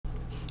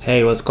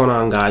Hey, what's going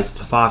on guys?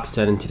 It's Fox,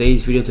 and in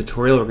today's video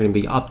tutorial we're going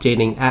to be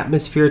updating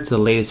Atmosphere to the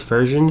latest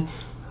version.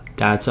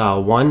 That's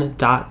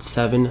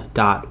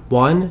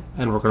 1.7.1,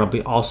 and we're going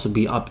to also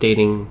be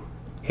updating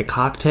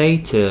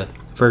Hekate to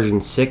version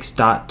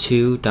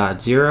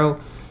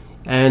 6.2.0,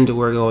 and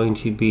we're going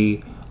to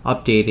be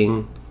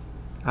updating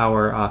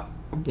our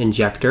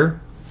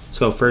injector.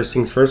 So first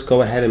things first,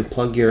 go ahead and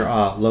plug your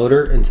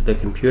loader into the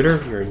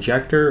computer, your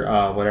injector,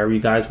 whatever you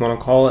guys want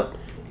to call it,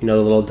 you know,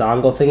 the little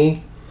dongle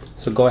thingy.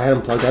 So go ahead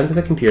and plug that into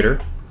the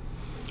computer.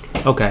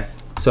 Okay,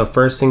 so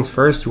first things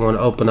first, you want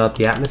to open up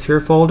the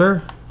Atmosphere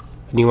folder,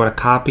 and you want to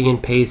copy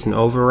and paste and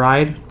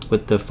override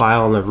with the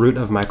file on the root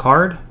of my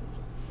card,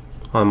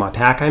 on my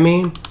pack I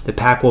mean. The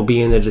pack will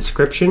be in the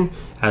description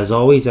as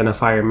always, and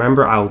if I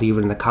remember I'll leave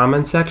it in the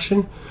comment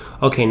section.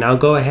 Okay, now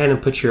go ahead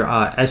and put your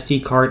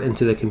SD card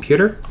into the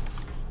computer.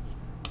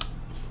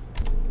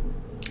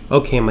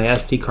 Okay, my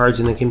SD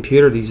card's in the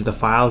computer. These are the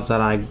files that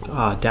I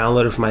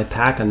downloaded from my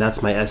pack, and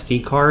that's my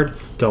SD card.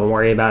 Don't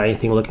worry about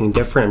anything looking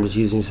different. I'm just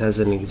using this as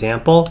an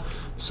example.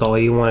 So all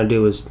you want to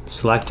do is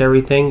select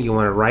everything. You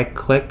want to right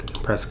click,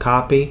 press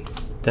copy,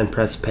 then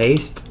press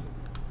paste.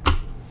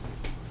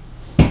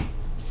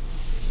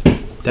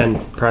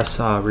 Then press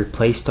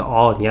replace to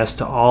all and yes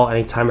to all.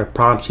 Anytime it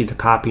prompts you to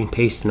copy and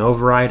paste and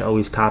override,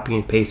 always copy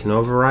and paste and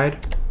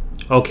override.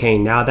 Okay,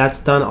 now that's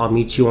done, I'll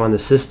meet you on the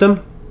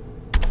system.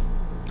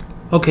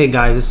 Okay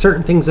guys, there's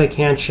certain things I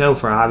can't show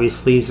for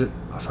obvious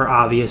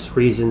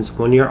reasons.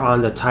 When you're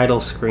on the title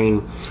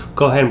screen,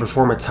 go ahead and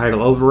perform a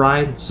title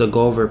override. So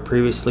go over a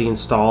previously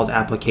installed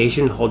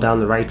application, hold down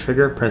the right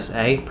trigger, press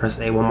A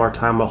one more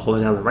time while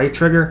holding down the right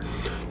trigger.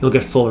 You'll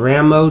get full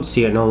RAM mode,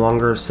 see it no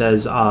longer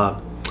says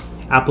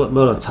applet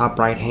mode on the top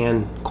right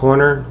hand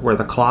corner where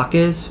the clock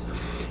is.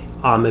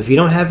 If you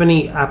don't have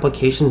any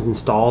applications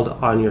installed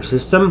on your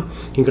system,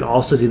 you can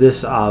also do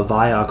this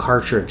via a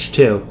cartridge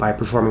too by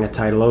performing a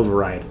title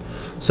override.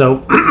 So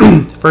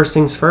first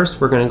things first,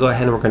 we're going to go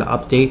ahead and we're going to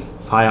update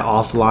via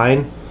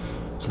offline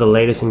to the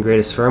latest and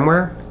greatest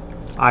firmware.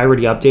 I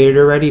already updated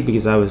already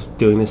because I was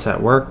doing this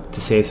at work to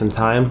save some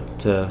time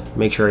to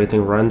make sure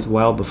everything runs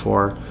well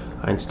before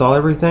I install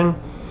everything.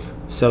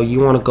 So you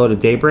want to go to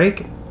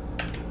Daybreak,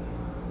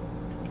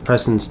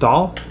 press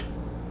install.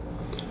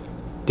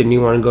 Then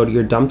you want to go to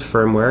your dumped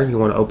firmware. You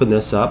want to open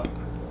this up.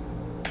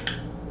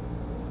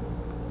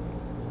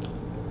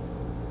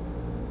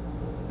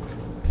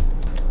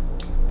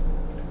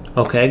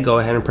 Okay, go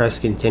ahead and press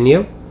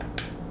continue.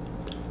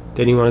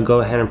 Then you want to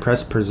go ahead and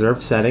press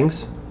preserve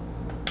settings.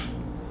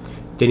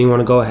 Then you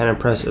want to go ahead and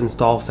press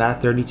install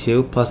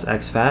FAT32 plus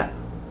exFAT.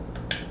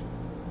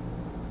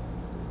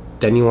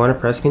 Then you want to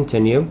press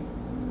continue.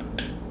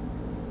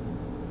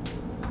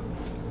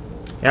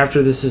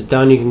 After this is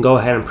done, you can go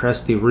ahead and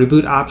press the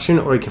reboot option,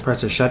 or you can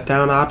press the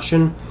shutdown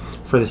option.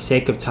 For the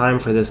sake of time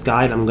for this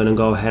guide, I'm going to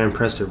go ahead and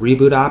press the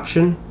reboot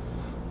option.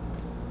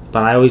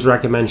 But I always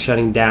recommend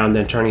shutting down,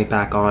 then turning it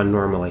back on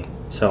normally.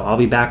 So I'll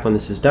be back when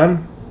this is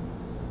done.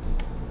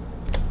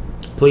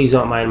 Please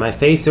don't mind my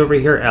face over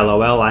here,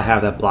 LOL, I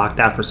have that blocked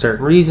out for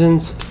certain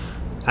reasons.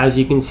 As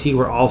you can see,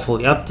 we're all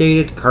fully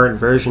updated. Current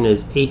version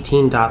is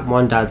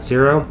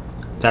 18.1.0.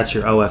 That's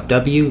your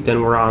OFW.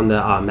 Then we're on the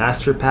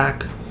master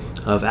pack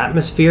of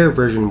Atmosphere,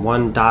 version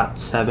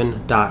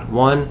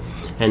 1.7.1,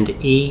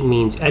 and E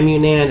means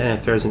EmuNAND, and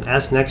if there's an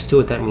S next to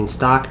it, that means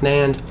stock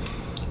NAND.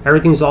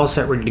 Everything's all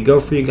set, ready to go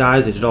for you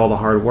guys. I did all the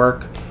hard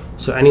work.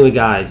 So anyway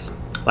guys,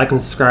 like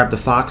and subscribe to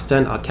Fox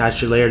Den. I'll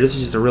catch you later. This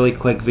is just a really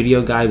quick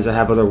video guide because I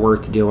have other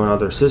work to do on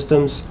other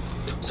systems.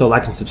 So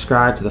like and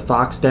subscribe to the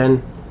Fox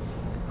Den.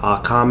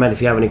 Comment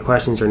if you have any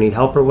questions or need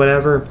help or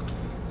whatever.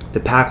 The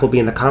pack will be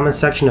in the comment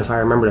section if I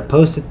remember to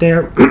post it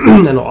there.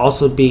 And it'll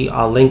also be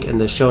a link in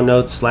the show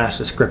notes /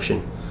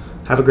 description.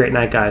 Have a great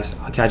night guys.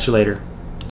 I'll catch you later.